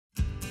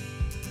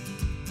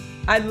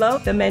I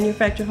love the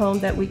manufactured home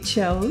that we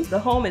chose. The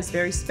home is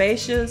very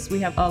spacious. We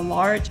have a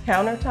large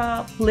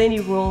countertop,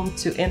 plenty room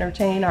to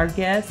entertain our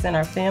guests and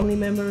our family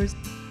members.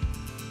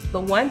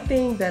 The one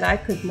thing that I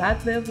could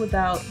not live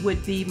without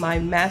would be my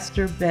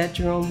master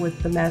bedroom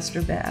with the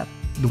master bath.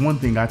 The one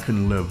thing I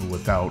couldn't live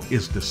without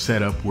is the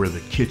setup where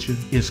the kitchen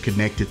is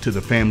connected to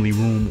the family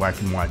room where I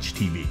can watch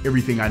TV.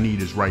 Everything I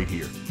need is right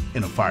here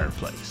in a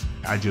fireplace.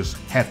 I just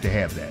have to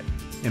have that,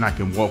 and I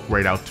can walk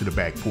right out to the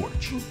back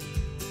porch.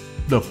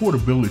 The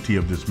affordability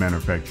of this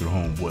manufactured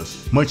home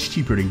was much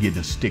cheaper than getting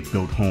a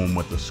stick-built home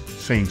with the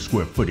same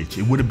square footage.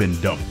 It would have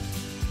been double.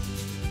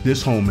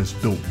 This home is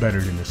built better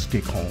than a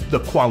stick home. The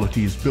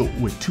quality is built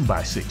with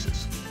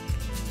 2x6s.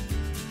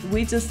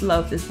 We just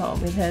love this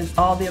home. It has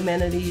all the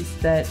amenities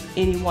that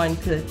anyone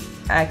could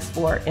ask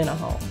for in a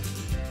home.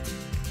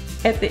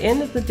 At the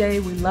end of the day,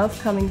 we love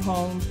coming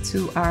home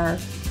to our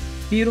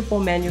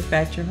beautiful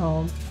manufactured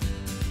home.